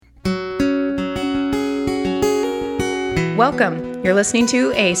Welcome. You're listening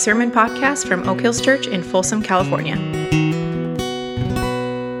to a sermon podcast from Oak Hills Church in Folsom, California.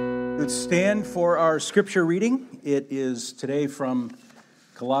 Let's stand for our scripture reading. It is today from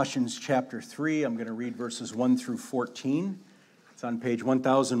Colossians chapter 3. I'm going to read verses 1 through 14. It's on page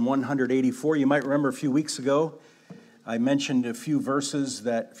 1184. You might remember a few weeks ago, I mentioned a few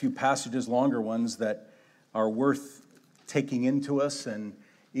passages, longer ones, that are worth taking into us and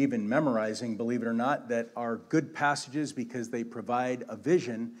even memorizing, believe it or not, that are good passages because they provide a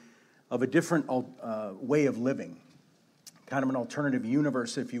vision of a different way of living, kind of an alternative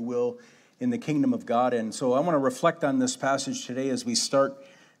universe, if you will, in the kingdom of God. And so I want to reflect on this passage today as we start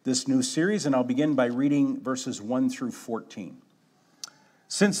this new series, and I'll begin by reading verses 1 through 14.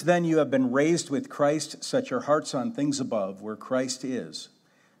 Since then you have been raised with Christ, set your hearts on things above, where Christ is,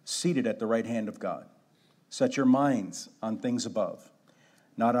 seated at the right hand of God. Set your minds on things above,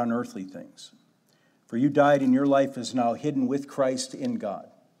 not on earthly things. For you died, and your life is now hidden with Christ in God.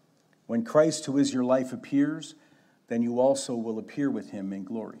 When Christ, who is your life, appears, then you also will appear with him in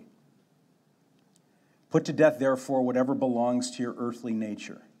glory. Put to death, therefore, whatever belongs to your earthly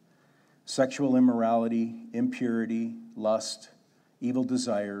nature: sexual immorality, impurity, lust, evil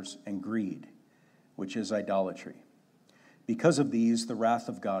desires, and greed, which is idolatry. Because of these, the wrath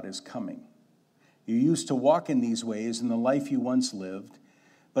of God is coming. You used to walk in these ways in the life you once lived,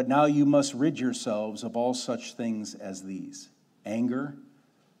 but now you must rid yourselves of all such things as these: anger,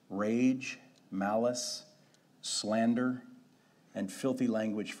 rage, malice, slander, and filthy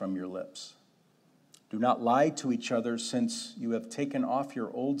language from your lips. Do not lie to each other, since you have taken off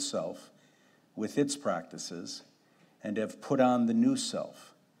your old self with its practices and have put on the new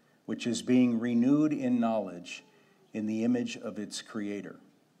self, which is being renewed in knowledge in the image of its creator.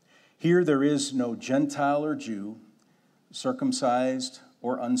 Here there is no Gentile or Jew, circumcised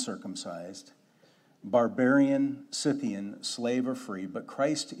or uncircumcised, barbarian, Scythian, slave or free, but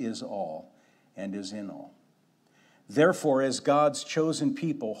Christ is all and is in all. Therefore, as God's chosen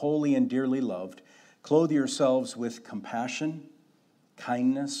people, holy and dearly loved, clothe yourselves with compassion,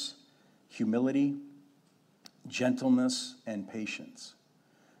 kindness, humility, gentleness, and patience.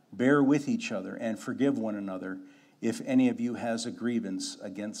 Bear with each other and forgive one another if any of you has a grievance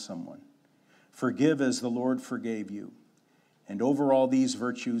against someone. Forgive as the Lord forgave you. And over all these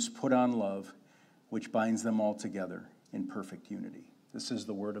virtues put on love, which binds them all together in perfect unity. This is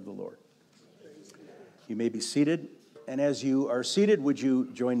the word of the Lord. You may be seated. And as you are seated, would you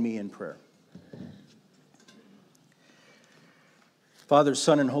join me in prayer? Father,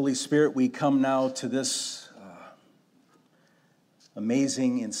 Son, and Holy Spirit, we come now to this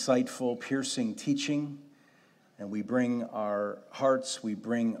amazing, insightful, piercing teaching. And we bring our hearts, we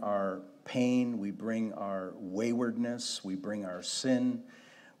bring our pain, we bring our waywardness, we bring our sin,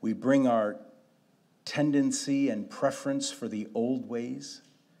 we bring our tendency and preference for the old ways.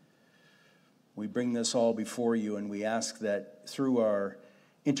 We bring this all before you, and we ask that through our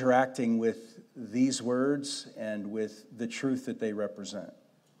interacting with these words and with the truth that they represent,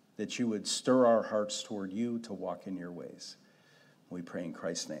 that you would stir our hearts toward you to walk in your ways. We pray in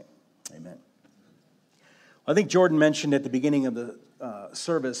Christ's name. Amen. I think Jordan mentioned at the beginning of the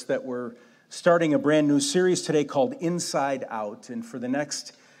service that we're starting a brand new series today called Inside Out. And for the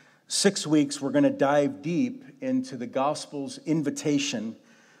next 6 weeks, we're going to dive deep into the gospel's invitation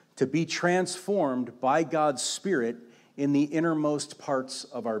to be transformed by God's Spirit in the innermost parts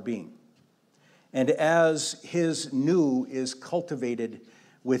of our being. And as his new is cultivated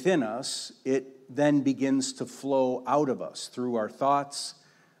within us, it then begins to flow out of us through our thoughts,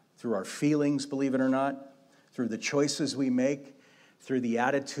 through our feelings, believe it or not, through the choices we make, through the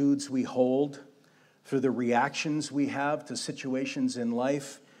attitudes we hold, through the reactions we have to situations in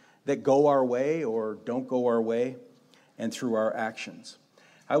life that go our way or don't go our way, and through our actions.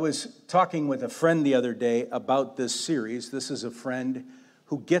 I was talking with a friend the other day about this series. This is a friend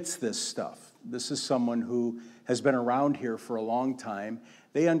who gets this stuff. This is someone who has been around here for a long time.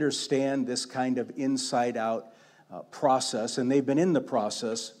 They understand this kind of inside-out process, and they've been in the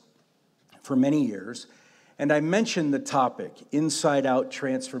process for many years. And I mentioned the topic, inside-out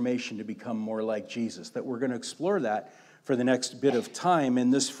transformation to become more like Jesus, that we're going to explore that for the next bit of time.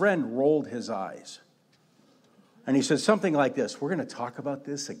 And this friend rolled his eyes. And he said something like this: "We're going to talk about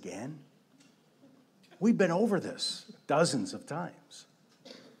this again? We've been over this dozens of times."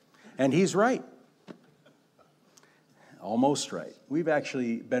 And he's right. Almost right. We've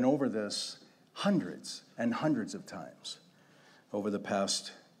actually been over this hundreds and hundreds of times over the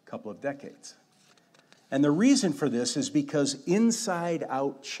past couple of decades. And the reason for this is because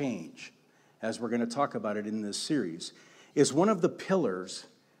inside-out change, as we're going to talk about it in this series, is one of the pillars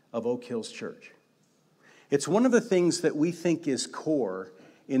of Oak Hills Church. It's one of the things that we think is core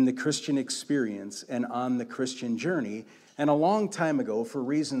in the Christian experience and on the Christian journey. And a long time ago, for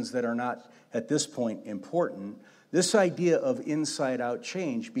reasons that are not at this point important, this idea of inside-out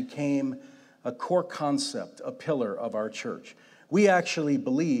change became a core concept, a pillar of our church. We actually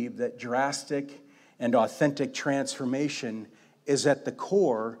believe that drastic and authentic transformation is at the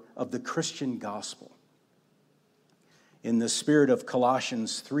core of the Christian gospel. In the spirit of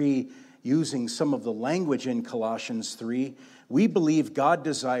Colossians 3, using some of the language in Colossians 3, we believe God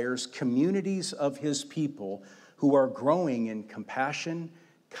desires communities of his people who are growing in compassion,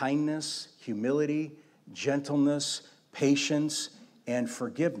 kindness, humility, gentleness, patience, and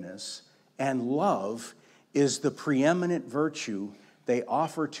forgiveness. And love is the preeminent virtue they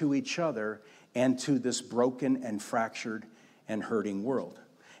offer to each other and to this broken and fractured and hurting world.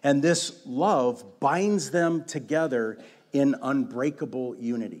 And this love binds them together in unbreakable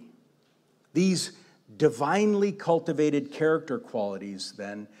unity. These divinely cultivated character qualities,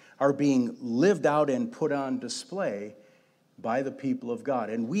 then, are being lived out and put on display by the people of God.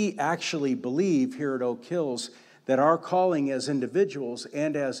 And we actually believe here at Oak Hills that our calling as individuals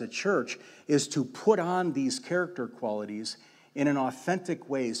and as a church is to put on these character qualities in an authentic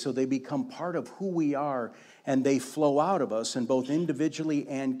way so they become part of who we are and they flow out of us. And both individually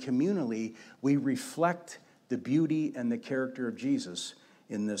and communally, we reflect the beauty and the character of Jesus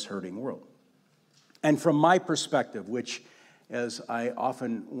in this hurting world. And from my perspective, which, as I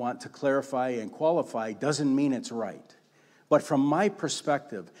often want to clarify and qualify, doesn't mean it's right. But from my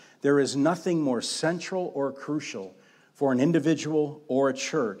perspective, there is nothing more central or crucial for an individual or a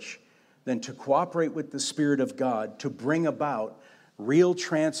church than to cooperate with the Spirit of God to bring about real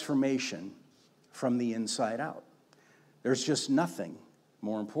transformation from the inside out. There's just nothing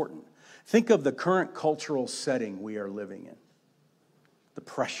more important. Think of the current cultural setting we are living in. The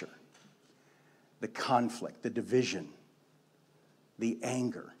pressure, the conflict, the division, the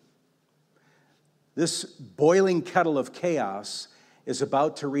anger. This boiling kettle of chaos is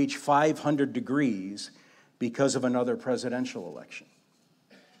about to reach 500 degrees because of another presidential election.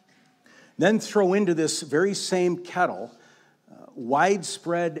 Then throw into this very same kettle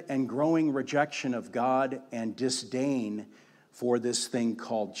widespread and growing rejection of God and disdain for this thing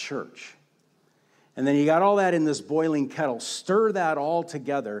called church. And then you got all that in this boiling kettle. Stir that all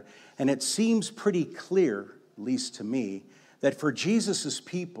together, and it seems pretty clear, at least to me, that for Jesus'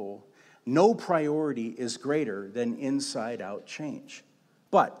 people, no priority is greater than inside-out change.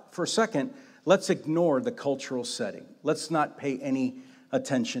 But for a second, let's ignore the cultural setting. Let's not pay any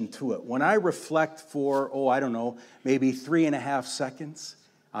attention to it. When I reflect for, maybe 3.5 seconds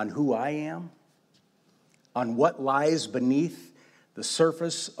on who I am, on what lies beneath the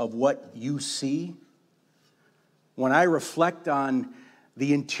surface of what you see, when I reflect on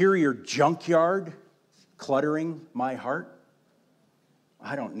the interior junkyard cluttering my heart,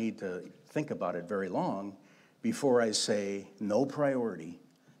 I don't need to think about it very long before I say no priority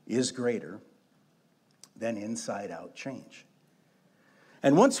is greater than inside-out change.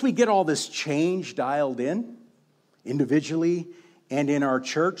 And once we get all this change dialed in, individually and in our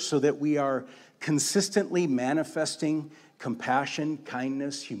church, so that we are consistently manifesting compassion,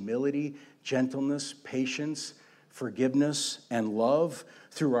 kindness, humility, gentleness, patience, forgiveness, and love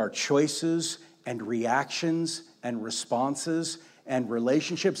through our choices and reactions and responses and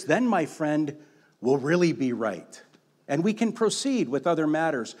relationships, then, my friend, we'll really be right. And we can proceed with other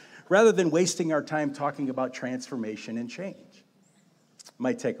matters rather than wasting our time talking about transformation and change.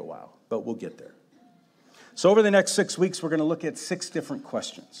 Might take a while, but we'll get there. So over the next 6 weeks, we're going to look at 6 different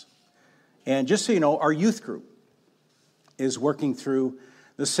questions. And just so you know, our youth group is working through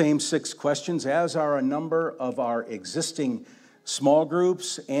the same 6 questions, as are a number of our existing small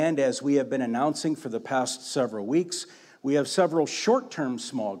groups. And as we have been announcing for the past several weeks, we have several short-term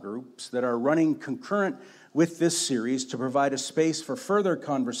small groups that are running concurrent with this series to provide a space for further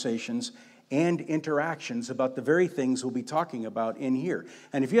conversations and interactions about the very things we'll be talking about in here.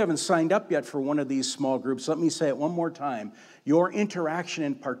 And if you haven't signed up yet for one of these small groups, let me say it one more time. Your interaction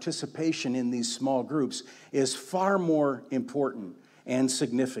and participation in these small groups is far more important and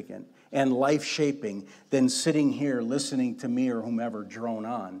significant and life-shaping than sitting here listening to me or whomever drone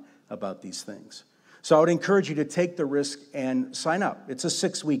on about these things. So I would encourage you to take the risk and sign up. It's a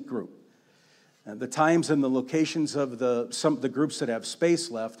 6-week group. The times and the locations of some of the groups that have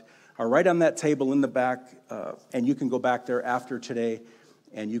space left are right on that table in the back, and you can go back there after today,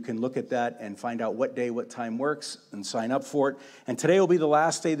 and you can look at that and find out what day, what time works, and sign up for it. And today will be the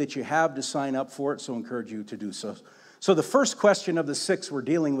last day that you have to sign up for it, so I encourage you to do so. So the first question of the 6 we're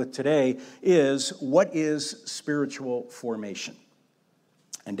dealing with today is, what is spiritual formation?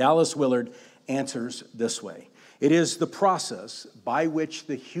 And Dallas Willard answers this way. It is the process by which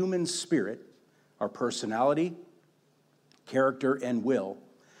the human spirit, our personality, character, and will,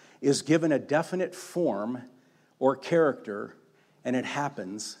 is given a definite form or character, and it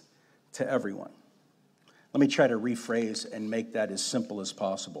happens to everyone. Let me try to rephrase and make that as simple as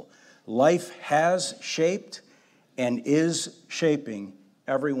possible. Life has shaped and is shaping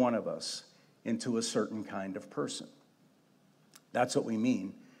every one of us into a certain kind of person. That's what we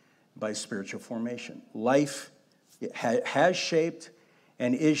mean by spiritual formation. Life has shaped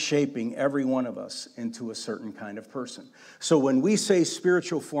and is shaping every one of us into a certain kind of person. So when we say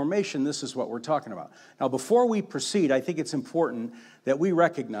spiritual formation, this is what we're talking about. Now, before we proceed, I think it's important that we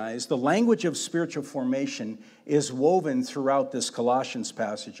recognize the language of spiritual formation is woven throughout this Colossians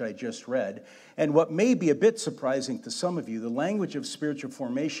passage I just read. And what may be a bit surprising to some of you, the language of spiritual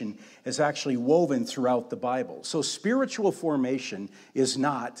formation is actually woven throughout the Bible. So spiritual formation is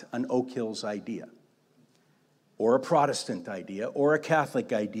not an Oak Hills idea, or a Protestant idea, or a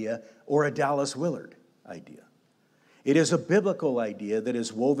Catholic idea, or a Dallas Willard idea. It is a biblical idea that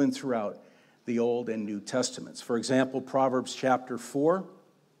is woven throughout the Old and New Testaments. For example, Proverbs chapter 4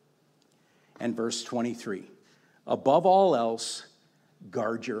 and verse 23. Above all else,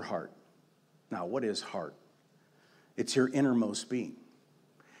 guard your heart. Now, what is heart? It's your innermost being.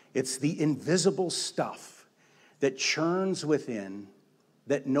 It's the invisible stuff that churns within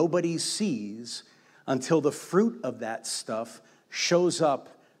that nobody sees until the fruit of that stuff shows up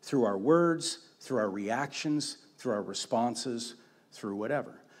through our words, through our reactions, through our responses, through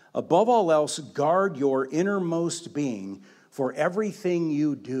whatever. Above all else, guard your innermost being, for everything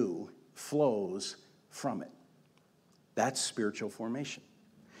you do flows from it. That's spiritual formation.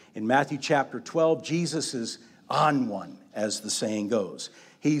 In Matthew chapter 12, Jesus is on one, as the saying goes.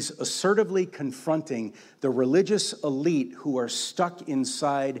 He's assertively confronting the religious elite who are stuck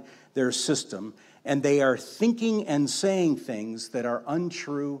inside their system, and they are thinking and saying things that are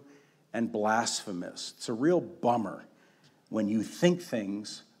untrue and blasphemous. It's a real bummer when you think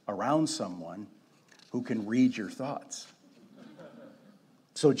things around someone who can read your thoughts.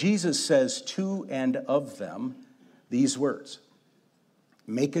 So Jesus says to and of them these words: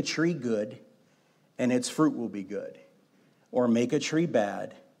 make a tree good, and its fruit will be good. Or make a tree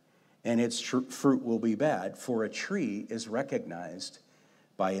bad, and its fruit will be bad. For a tree is recognized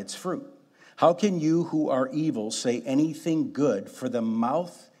by its fruit. How can you who are evil say anything good? For the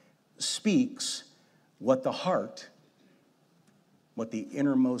mouth speaks what the heart, what the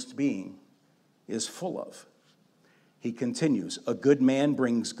innermost being is full of. He continues, a good man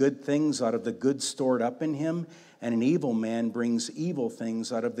brings good things out of the good stored up in him, and an evil man brings evil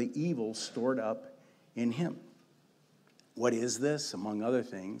things out of the evil stored up in him. What is this? Among other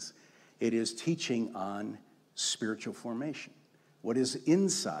things, it is teaching on spiritual formation. What is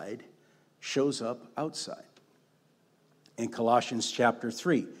inside shows up outside. In Colossians chapter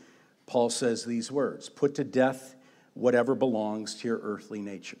 3, Paul says these words: put to death whatever belongs to your earthly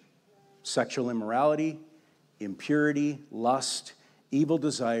nature. Sexual immorality, impurity, lust, evil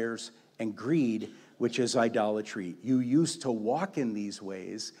desires, and greed, which is idolatry. You used to walk in these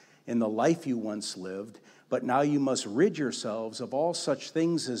ways in the life you once lived, but now you must rid yourselves of all such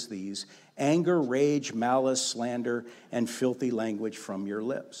things as these: anger, rage, malice, slander, and filthy language from your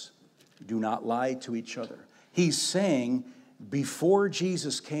lips. Do not lie to each other. He's saying, before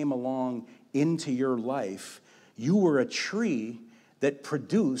Jesus came along into your life, you were a tree that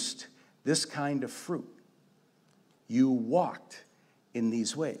produced this kind of fruit. You walked in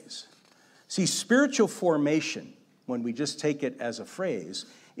these ways. See, spiritual formation, when we just take it as a phrase,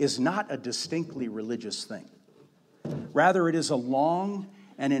 is not a distinctly religious thing. Rather, it is a long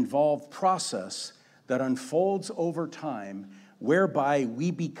and involved process that unfolds over time, whereby we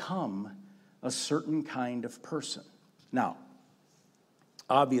become a certain kind of person. Now,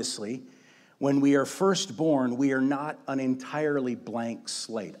 obviously, when we are first born, we are not an entirely blank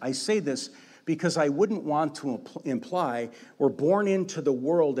slate. I say this because I wouldn't want to imply we're born into the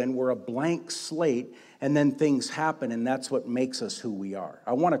world and we're a blank slate and then things happen and that's what makes us who we are.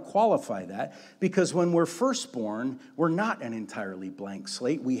 I want to qualify that because when we're first born, we're not an entirely blank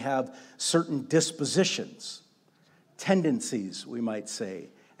slate. We have certain dispositions, tendencies, we might say,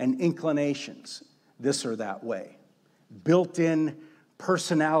 and inclinations, this or that way. Built-in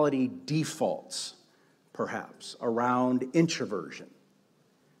personality defaults, perhaps, around introversion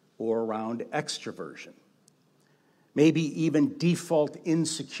or around extroversion. Maybe even default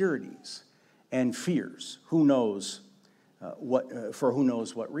insecurities and fears. Who knows for who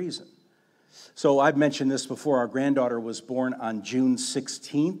knows what reason. So I've mentioned this before. Our granddaughter was born on June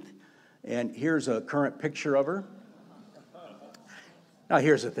 16th, and here's a current picture of her. Now,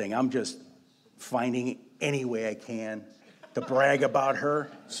 here's the thing. I'm just finding any way I can to brag about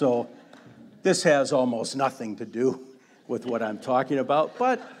her. So this has almost nothing to do with what I'm talking about,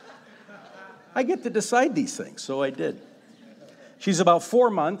 but I get to decide these things, so I did. She's about 4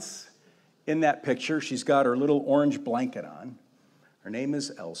 months in that picture. She's got her little orange blanket on. Her name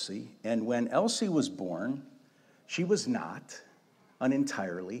is Elsie, and when Elsie was born, she was not an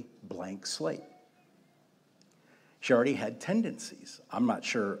entirely blank slate. She already had tendencies. I'm not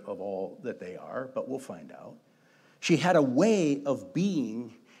sure of all that they are, but we'll find out. She had a way of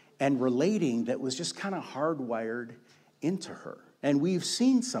being and relating that was just kind of hardwired into her. And we've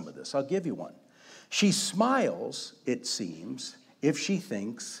seen some of this. I'll give you one. She smiles, it seems, if she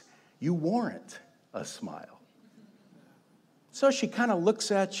thinks you warrant a smile. So she kind of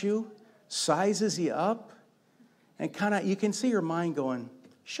looks at you, sizes you up, and kind of, you can see her mind going,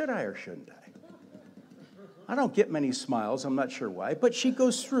 should I or shouldn't I? I don't get many smiles, I'm not sure why, but she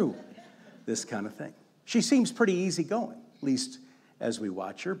goes through this kind of thing. She seems pretty easygoing, at least as we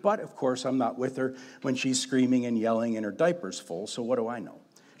watch her, but of course I'm not with her when she's screaming and yelling and her diaper's full, so what do I know?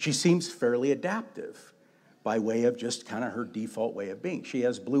 She seems fairly adaptive by way of just kind of her default way of being. She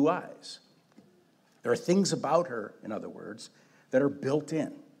has blue eyes. There are things about her, in other words, that are built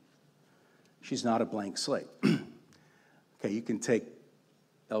in. She's not a blank slate. Okay, you can take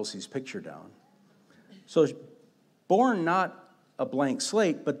Elsie's picture down. So, born not a blank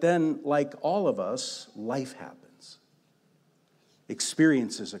slate, but then, like all of us, life happens.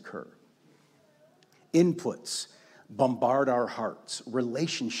 Experiences occur. Inputs bombard our hearts.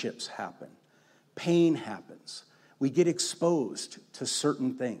 Relationships happen. Pain happens. We get exposed to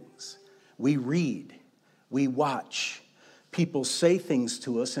certain things. We read. We watch. People say things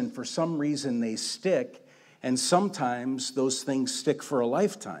to us, and for some reason they stick, and sometimes those things stick for a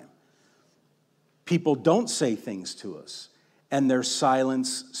lifetime. People don't say things to us, and their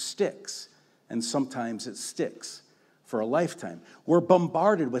silence sticks, and sometimes it sticks for a lifetime. We're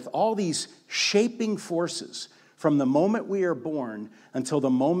bombarded with all these shaping forces from the moment we are born until the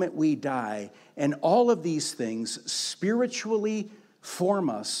moment we die, and all of these things spiritually form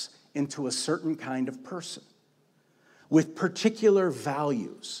us into a certain kind of person with particular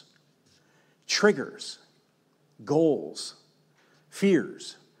values, triggers, goals,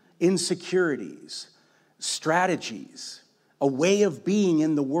 fears, insecurities, strategies, a way of being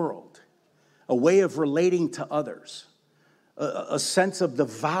in the world, a way of relating to others, a sense of the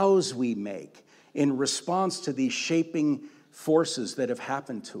vows we make in response to these shaping forces that have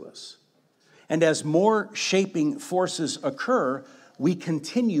happened to us. And as more shaping forces occur, we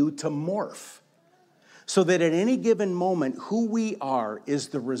continue to morph, so that at any given moment, who we are is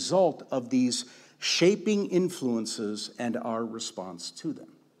the result of these shaping influences and our response to them.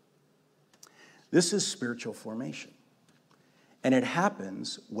 This is spiritual formation. And it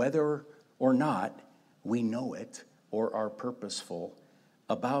happens whether or not we know it or are purposeful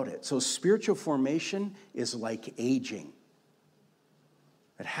about it. So spiritual formation is like aging.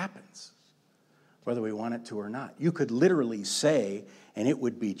 It happens, whether we want it to or not. You could literally say, and it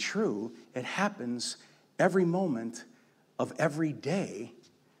would be true, it happens every moment of every day,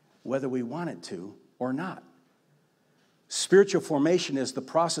 whether we want it to or not. Spiritual formation is the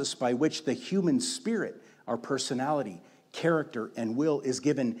process by which the human spirit, our personality, character, and will is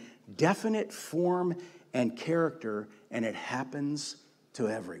given definite form and character, and it happens to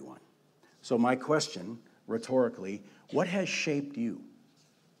everyone. So my question, rhetorically, what has shaped you?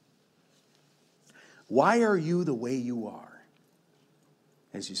 Why are you the way you are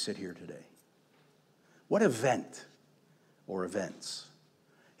as you sit here today? What event or events,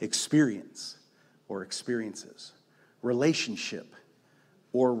 experience or experiences, relationship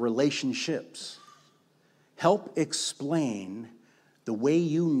or relationships help explain the way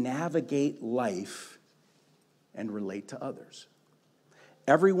you navigate life and relate to others?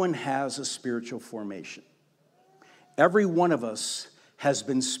 Everyone has a spiritual formation. Every one of us has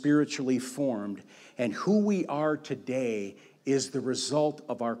been spiritually formed, and who we are today is the result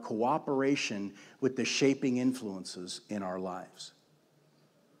of our cooperation with the shaping influences in our lives.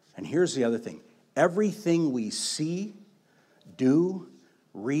 And here's the other thing. Everything we see, do,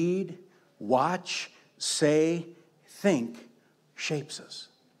 read, watch, say, think, shapes us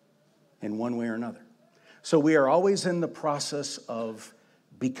in one way or another. So we are always in the process of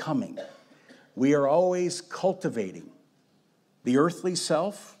becoming. We are always cultivating the earthly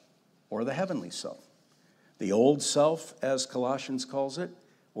self or the heavenly self. The old self, as Colossians calls it,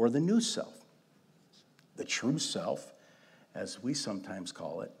 or the new self. The true self, as we sometimes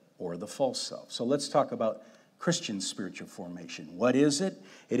call it, or the false self. So let's talk about Christian spiritual formation. What is it?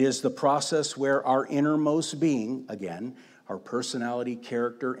 It is the process where our innermost being, again, our personality,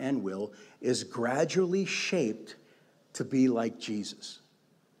 character, and will, is gradually shaped to be like Jesus.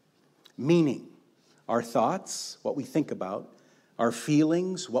 Meaning, our thoughts, what we think about, our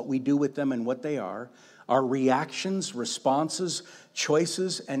feelings, what we do with them and what they are, our reactions, responses,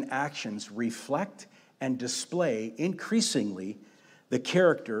 choices, and actions reflect and display increasingly the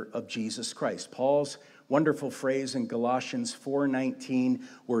character of Jesus Christ. Paul's wonderful phrase in Colossians 4:19,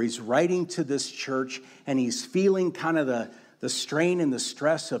 where he's writing to this church and he's feeling kind of the strain and the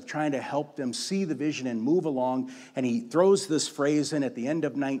stress of trying to help them see the vision and move along. And he throws this phrase in at the end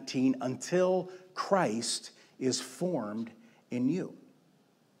of 19, until Christ is formed in you.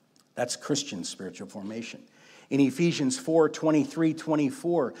 That's Christian spiritual formation. In Ephesians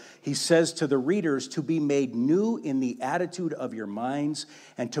 4:23-24, he says to the readers to be made new in the attitude of your minds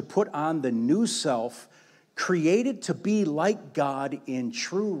and to put on the new self, created to be like God in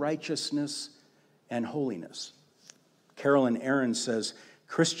true righteousness and holiness. Carolyn Aaron says,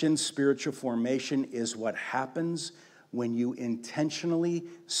 Christian spiritual formation is what happens when you intentionally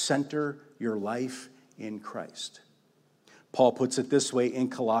center your life in Christ. Paul puts it this way in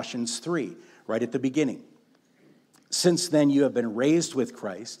Colossians 3, right at the beginning. Since then you have been raised with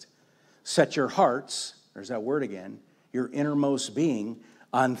Christ, set your hearts, there's that word again, your innermost being,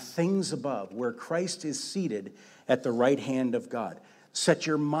 on things above, where Christ is seated at the right hand of God. Set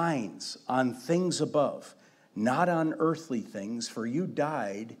your minds on things above, not on earthly things, for you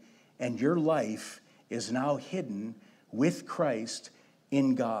died, and your life is now hidden with Christ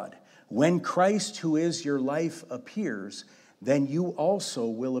in God. When Christ, who is your life, appears, then you also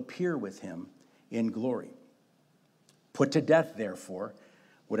will appear with him in glory. Put to death, therefore,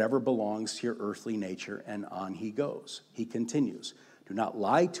 whatever belongs to your earthly nature, and on he goes. He continues, do not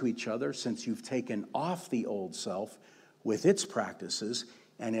lie to each other, since you've taken off the old self with its practices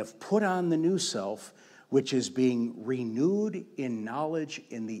and have put on the new self, which is being renewed in knowledge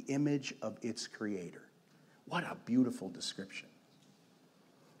in the image of its creator. What a beautiful description.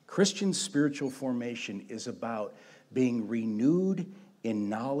 Christian spiritual formation is about being renewed in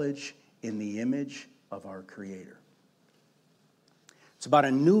knowledge in the image of our creator. It's about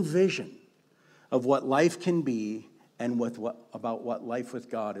a new vision of what life can be and about what life with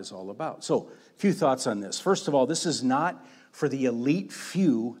God is all about. So, a few thoughts on this. First of all, this is not for the elite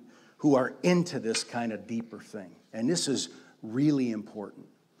few who are into this kind of deeper thing. And this is really important.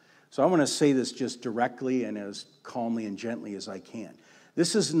 So I want to say this just directly and as calmly and gently as I can.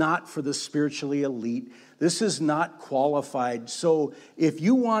 This is not for the spiritually elite. This is not qualified. So if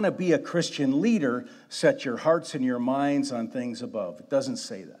you want to be a Christian leader, set your hearts and your minds on things above. It doesn't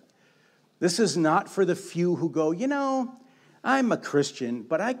say that. This is not for the few who go, I'm a Christian,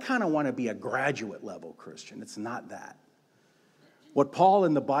 but I kind of want to be a graduate level Christian. It's not that. What Paul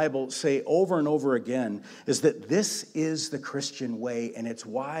and the Bible say over and over again is that this is the Christian way, and it's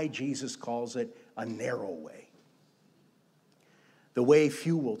why Jesus calls it a narrow way. The way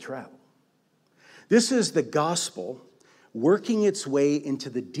few will travel. This is the gospel working its way into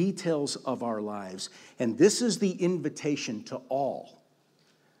the details of our lives, and this is the invitation to all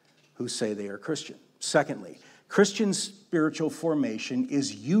who say they are Christian. Secondly, Christian spiritual formation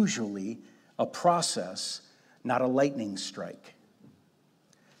is usually a process, not a lightning strike.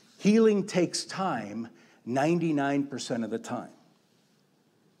 Healing takes time 99% of the time.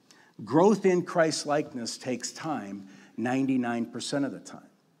 Growth in Christ-likeness takes time 99% of the time.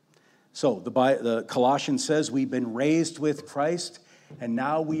 So the Colossians says we've been raised with Christ, and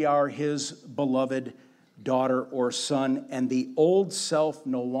now we are his beloved daughter or son, and the old self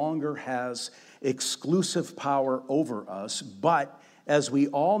no longer has exclusive power over us, but as we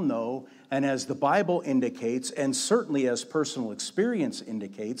all know, and as the Bible indicates, and certainly as personal experience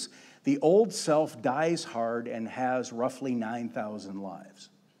indicates, the old self dies hard and has roughly 9,000 lives.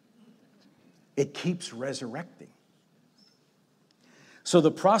 It keeps resurrecting. So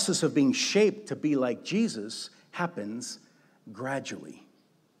the process of being shaped to be like Jesus happens gradually.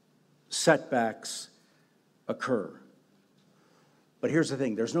 Setbacks occur. But here's the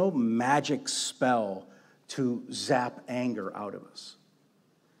thing, there's no magic spell to zap anger out of us.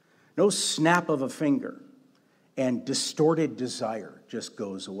 No snap of a finger and distorted desire just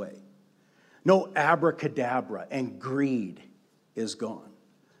goes away. No abracadabra and greed is gone.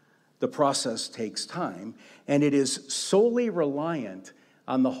 The process takes time, and it is solely reliant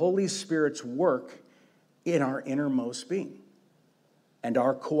on the Holy Spirit's work in our innermost being and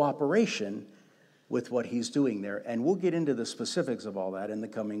our cooperation with what he's doing there. And we'll get into the specifics of all that in the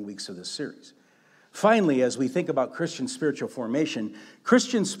coming weeks of this series. Finally, as we think about Christian spiritual formation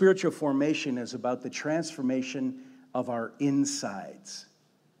is about the transformation of our insides,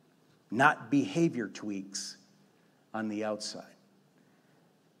 not behavior tweaks, on the outside.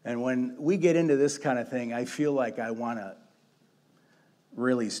 And when we get into this kind of thing, I feel like I want to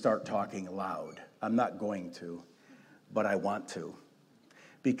really start talking loud. I'm not going to, but I want to.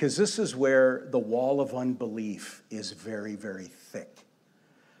 Because this is where the wall of unbelief is very, very thick.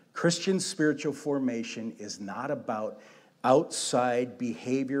 Christian spiritual formation is not about outside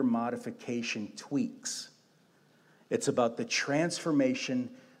behavior modification tweaks. It's about the transformation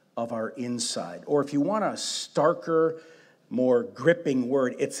of our inside. Or if you want a starker, more gripping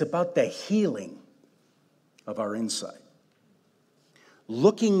word, it's about the healing of our inside.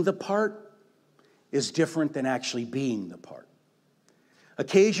 Looking the part is different than actually being the part.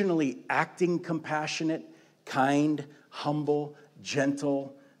 Occasionally acting compassionate, kind, humble,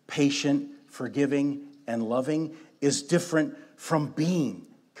 gentle, patient, forgiving, and loving is different from being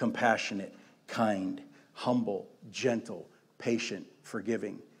compassionate, kind, humble, gentle, patient,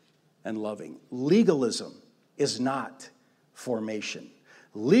 forgiving, and loving. Legalism is not formation.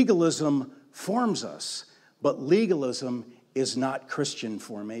 Legalism forms us, but legalism is not Christian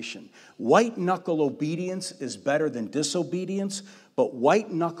formation. White-knuckle obedience is better than disobedience, but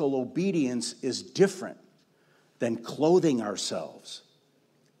white-knuckle obedience is different than clothing ourselves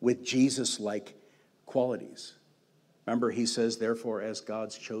with Jesus-like qualities. Remember, he says, therefore, as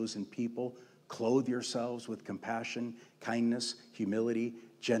God's chosen people, clothe yourselves with compassion, kindness, humility,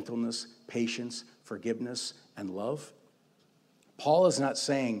 gentleness, patience, forgiveness, and love. Paul is not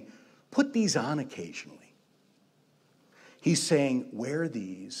saying, put these on occasionally. He's saying, wear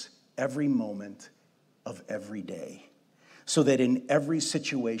these every moment of every day, so that in every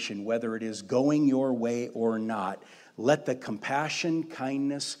situation, whether it is going your way or not, let the compassion,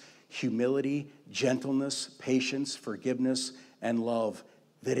 kindness, humility, gentleness, patience, forgiveness, and love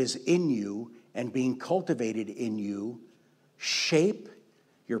that is in you and being cultivated in you shape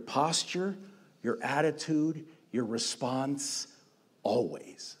your posture, your attitude, your response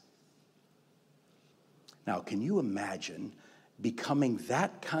always. Now, can you imagine becoming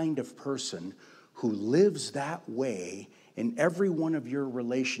that kind of person who lives that way in every one of your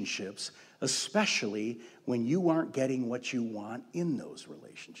relationships, especially when you aren't getting what you want in those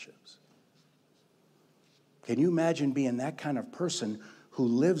relationships? Can you imagine being that kind of person who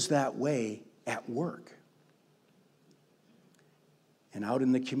lives that way at work and out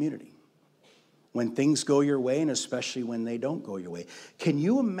in the community? When things go your way, and especially when they don't go your way. Can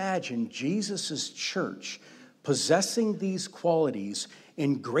you imagine Jesus' church possessing these qualities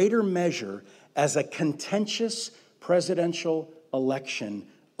in greater measure as a contentious presidential election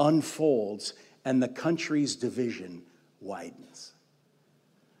unfolds and the country's division widens?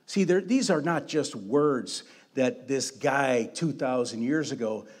 See, these are not just words that this guy 2,000 years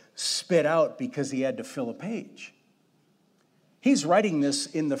ago spit out because he had to fill a page. He's writing this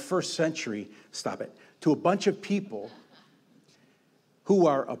in the first century, to a bunch of people who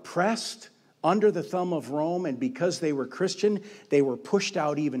are oppressed, under the thumb of Rome, and because they were Christian, they were pushed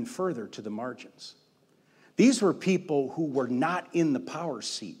out even further to the margins. These were people who were not in the power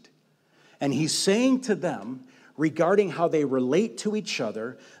seat. And he's saying to them, regarding how they relate to each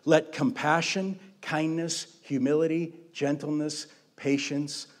other, let compassion, kindness, humility, gentleness,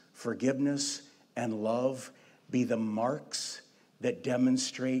 patience, forgiveness, and love be the marks that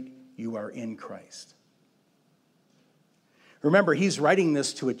demonstrate you are in Christ. Remember, he's writing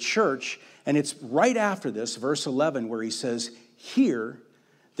this to a church, and it's right after this, verse 11, where he says, here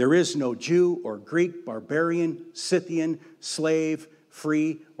there is no Jew or Greek, barbarian, Scythian, slave,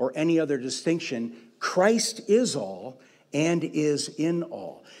 free, or any other distinction. Christ is all and is in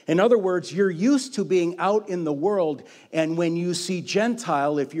all. In other words, you're used to being out in the world, and when you see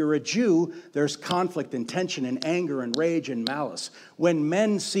Gentile, if you're a Jew, there's conflict and tension and anger and rage and malice. When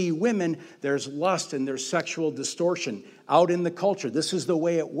men see women, there's lust and there's sexual distortion out in the culture. This is the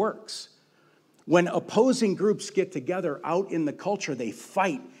way it works. When opposing groups get together out in the culture, they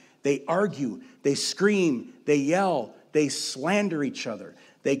fight, they argue, they scream, they yell, they slander each other.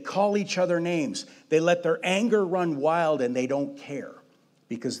 They call each other names. They let their anger run wild, and they don't care,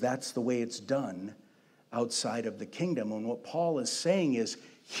 because that's the way it's done outside of the kingdom. And what Paul is saying is,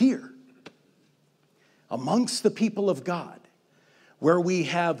 here, amongst the people of God, where we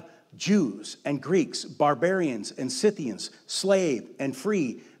have Jews and Greeks, barbarians and Scythians, slave and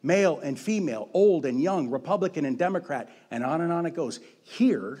free, male and female, old and young, Republican and Democrat, and on it goes.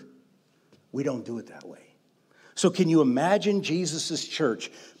 Here, we don't do it that way. So can you imagine Jesus'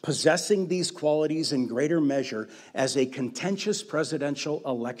 church possessing these qualities in greater measure as a contentious presidential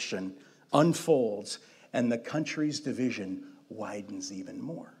election unfolds and the country's division widens even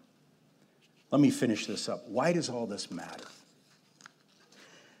more? Let me finish this up. Why does all this matter?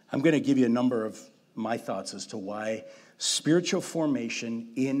 I'm going to give you a number of my thoughts as to why spiritual formation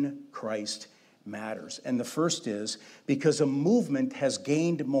in Christ matters. And the first is because a movement has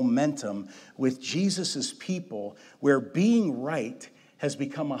gained momentum with Jesus' people where being right has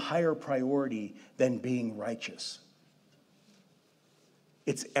become a higher priority than being righteous.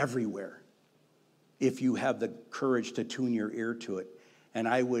 It's everywhere if you have the courage to tune your ear to it. And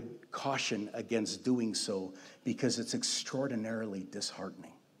I would caution against doing so because it's extraordinarily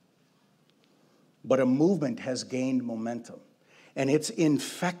disheartening. But a movement has gained momentum, and it's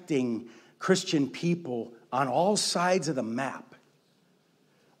infecting Christian people on all sides of the map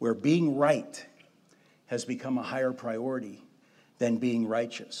where being right has become a higher priority than being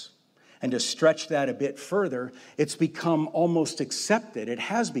righteous. And to stretch that a bit further, it's become almost accepted, it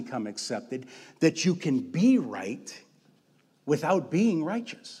has become accepted, that you can be right without being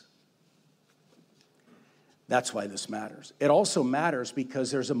righteous. That's why this matters. It also matters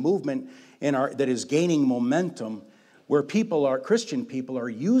because there's a movement that is gaining momentum where Christian people are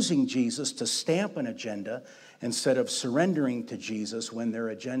using Jesus to stamp an agenda instead of surrendering to Jesus when their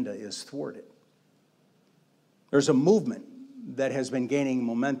agenda is thwarted. There's a movement that has been gaining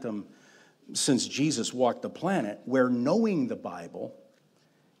momentum since Jesus walked the planet where knowing the Bible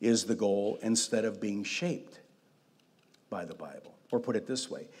is the goal instead of being shaped by the Bible. Or put it this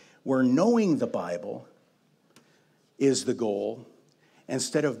way, where knowing the Bible is the goal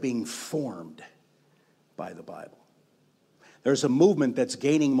instead of being formed by the Bible. There's a movement that's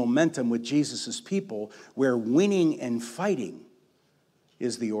gaining momentum with Jesus' people where winning and fighting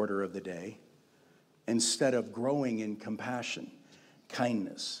is the order of the day instead of growing in compassion,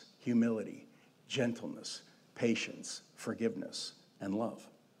 kindness, humility, gentleness, patience, forgiveness, and love.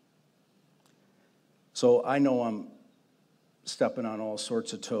 So I know I'm stepping on all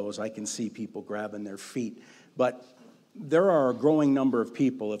sorts of toes. I can see people grabbing their feet. But there are a growing number of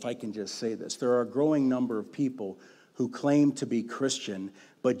people, if I can just say this, there are a growing number of people who claim to be Christian,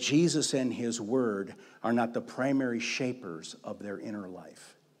 but Jesus and his word are not the primary shapers of their inner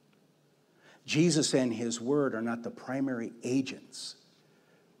life. Jesus and his word are not the primary agents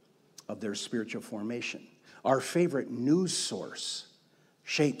of their spiritual formation. Our favorite news source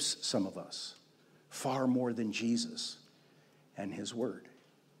shapes some of us far more than Jesus and his word.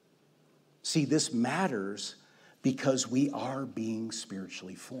 See, this matters because we are being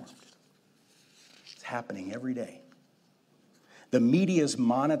spiritually formed. It's happening every day. The media's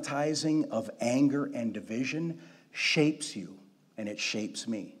monetizing of anger and division shapes you, and it shapes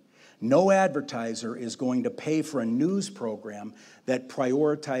me. No advertiser is going to pay for a news program that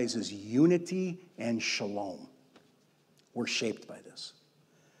prioritizes unity and shalom. We're shaped by this.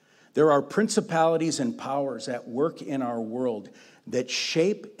 There are principalities and powers at work in our world that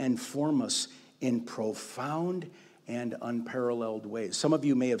shape and form us in profound and unparalleled ways. Some of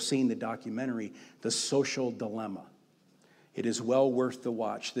you may have seen the documentary, The Social Dilemma. It is well worth the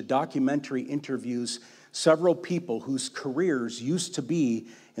watch. The documentary interviews several people whose careers used to be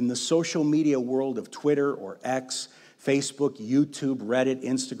in the social media world of Twitter or X, Facebook, YouTube, Reddit,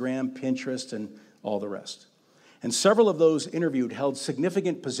 Instagram, Pinterest, and all the rest. And several of those interviewed held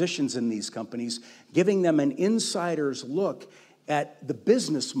significant positions in these companies, giving them an insider's look at the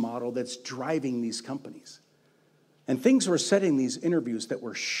business model that's driving these companies. And things were said in these interviews that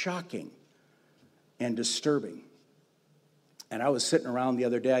were shocking and disturbing. And I was sitting around the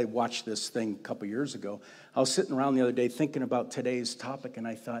other day, I watched this thing a couple years ago. I was sitting around the other day thinking about today's topic, and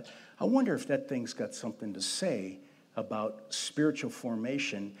I thought, I wonder if that thing's got something to say about spiritual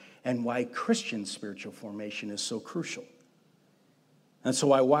formation and why Christian spiritual formation is so crucial. And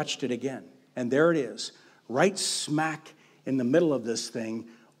so I watched it again, and there it is, right smack in the middle of this thing,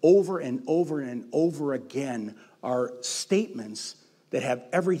 over and over and over again, are statements that have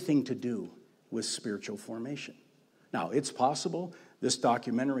everything to do with spiritual formation. Now, it's possible this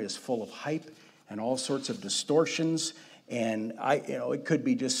documentary is full of hype and all sorts of distortions, and it could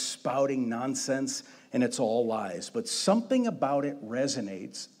be just spouting nonsense, and it's all lies. But something about it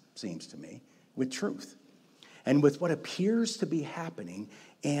resonates, seems to me, with truth and with what appears to be happening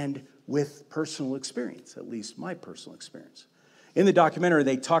and with personal experience, at least my personal experience. In the documentary,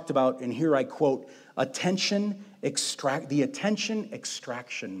 they talked about, and here I quote, the attention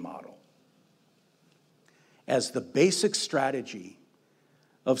extraction model as the basic strategy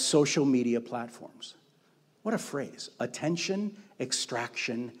of social media platforms. What a phrase, attention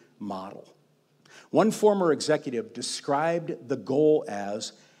extraction model. One former executive described the goal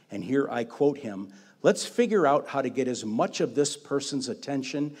as, and here I quote him, let's figure out how to get as much of this person's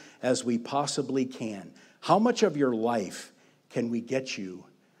attention as we possibly can. How much of your life can we get you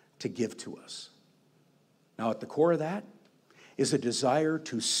to give to us? Now, at the core of that is a desire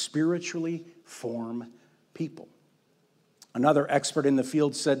to spiritually form people. Another expert in the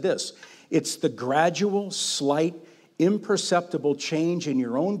field said this: it's the gradual, slight, imperceptible change in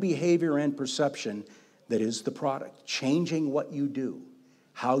your own behavior and perception that is the product. Changing what you do,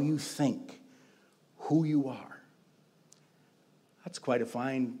 how you think, who you are. That's quite a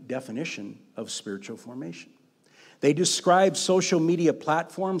fine definition of spiritual formation. They describe social media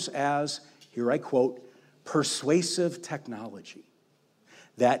platforms as, here I quote, persuasive technology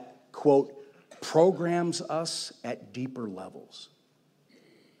that, quote, programs us at deeper levels.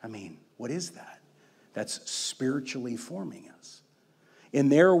 I mean, what is that? That's spiritually forming us. In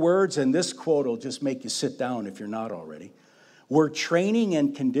their words, and this quote will just make you sit down if you're not already, we're training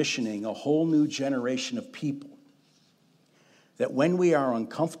and conditioning a whole new generation of people that when we are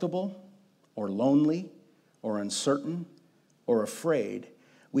uncomfortable or lonely or uncertain or afraid,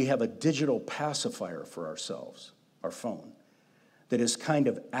 we have a digital pacifier for ourselves, our phone, that is kind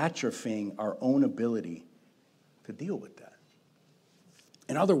of atrophying our own ability to deal with that.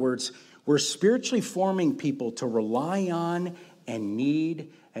 In other words, we're spiritually forming people to rely on and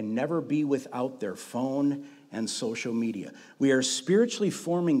need and never be without their phone and social media. We are spiritually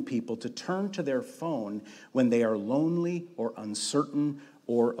forming people to turn to their phone when they are lonely or uncertain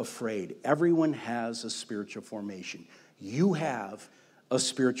or afraid. Everyone has a spiritual formation. You have a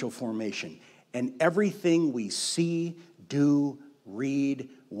spiritual formation. And everything we see, do, read,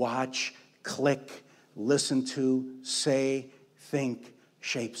 watch, click, listen to, say, think,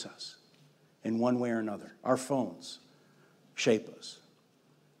 shapes us in one way or another. Our phones shape us.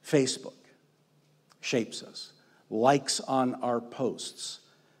 Facebook shapes us. Likes on our posts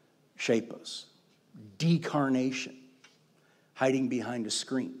shape us. Decarnation, hiding behind a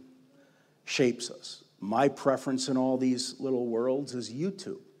screen, shapes us. My preference in all these little worlds is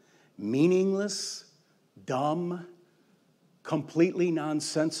YouTube. Meaningless, dumb, completely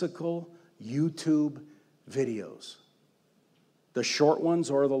nonsensical YouTube videos. The short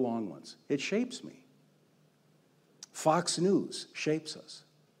ones or the long ones. It shapes me. Fox News shapes us.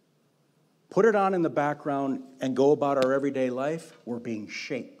 Put it on in the background and go about our everyday life. We're being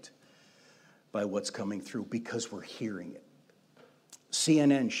shaped by what's coming through because we're hearing it.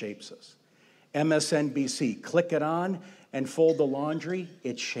 CNN shapes us. MSNBC, click it on and fold the laundry,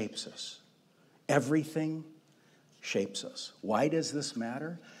 it shapes us. Everything shapes us. Why does this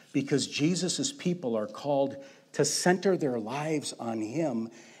matter? Because Jesus' people are called to center their lives on him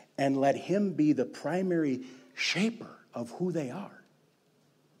and let him be the primary shaper of who they are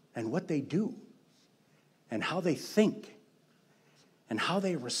and what they do and how they think and how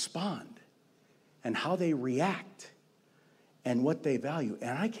they respond and how they react and what they value.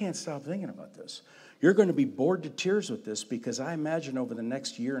 And I can't stop thinking about this. You're going to be bored to tears with this because I imagine over the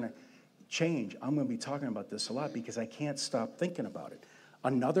next year and a change, I'm going to be talking about this a lot because I can't stop thinking about it.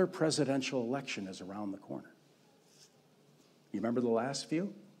 Another presidential election is around the corner. You remember the last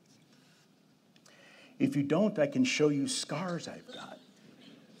few? If you don't, I can show you scars I've got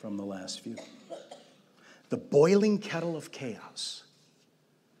from the last few. The boiling kettle of chaos,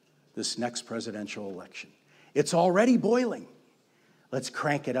 this next presidential election. It's already boiling. Let's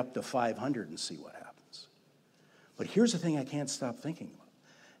crank it up to 500 and see what happens. But here's the thing I can't stop thinking about.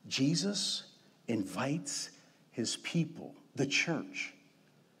 Jesus invites his people, the church,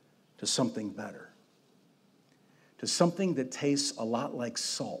 to something better. To something that tastes a lot like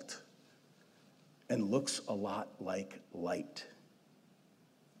salt and looks a lot like light.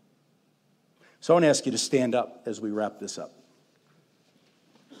 So I want to ask you to stand up as we wrap this up.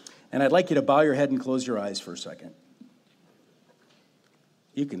 And I'd like you to bow your head and close your eyes for a second.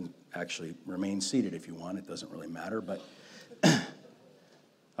 You can actually remain seated if you want. It doesn't really matter, but I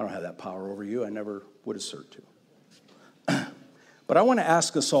don't have that power over you. I never would assert to. But I want to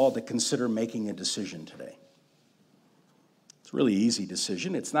ask us all to consider making a decision today. It's a really easy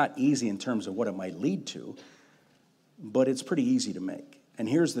decision. It's not easy in terms of what it might lead to, but it's pretty easy to make. And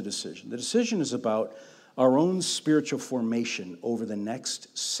here's the decision. The decision is about our own spiritual formation over the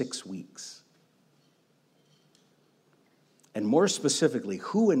next 6 weeks. And more specifically,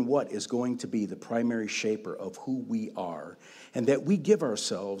 who and what is going to be the primary shaper of who we are, and that we give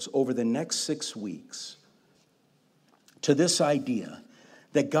ourselves over the next 6 weeks to this idea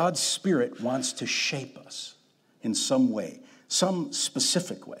that God's Spirit wants to shape us in some way, some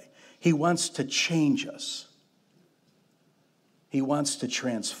specific way. He wants to change us. He wants to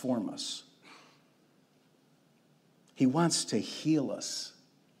transform us. He wants to heal us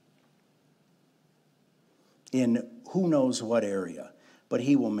in who knows what area, but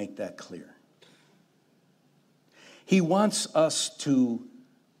he will make that clear. He wants us to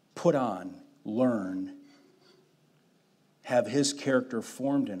put on, learn, have his character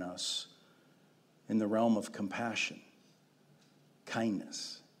formed in us in the realm of compassion,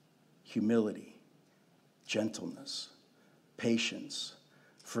 kindness, humility, gentleness, patience,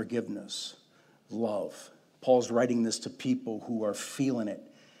 forgiveness, love. Paul's writing this to people who are feeling it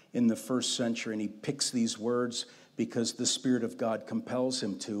in the first century, and he picks these words because the Spirit of God compels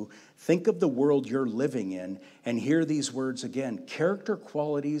him to. Think of the world you're living in and hear these words again. Character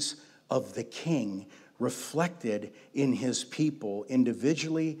qualities of the King reflected in his people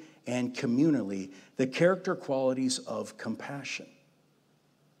individually and communally. The character qualities of compassion,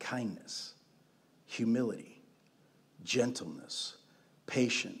 kindness, humility, gentleness,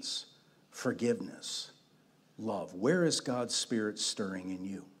 patience, forgiveness, love. Where is God's Spirit stirring in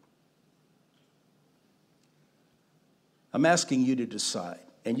you? I'm asking you to decide,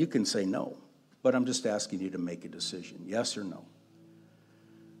 and you can say no, but I'm just asking you to make a decision, yes or no.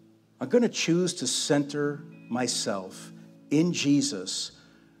 I'm going to choose to center myself in Jesus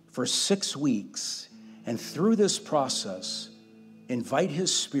for 6 weeks, and through this process, invite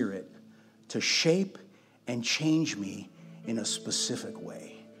his Spirit to shape and change me in a specific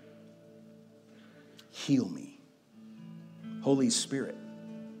way. Heal me. Holy Spirit,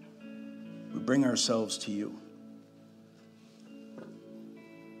 we bring ourselves to you.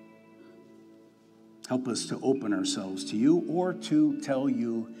 Help us to open ourselves to you or to tell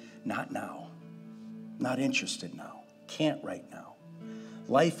you, not now, not interested now, can't right now.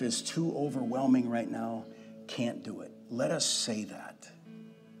 Life is too overwhelming right now, can't do it. Let us say that,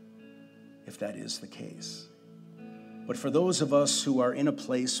 if that is the case. But for those of us who are in a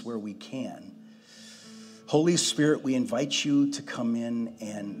place where we can, Holy Spirit, we invite you to come in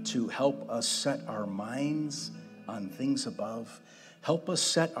and to help us set our minds on things above. Help us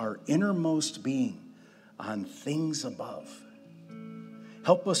set our innermost being on things above.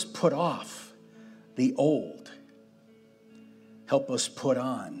 Help us put off the old. Help us put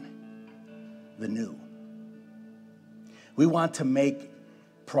on the new. We want to make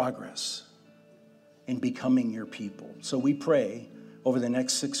progress in becoming your people. So we pray over the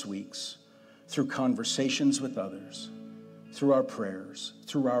next 6 weeks, through conversations with others, through our prayers,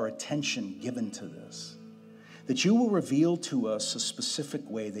 through our attention given to this, that you will reveal to us a specific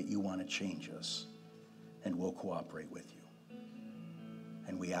way that you want to change us, and we'll cooperate with you.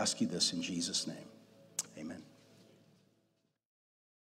 And we ask you this in Jesus' name. Amen.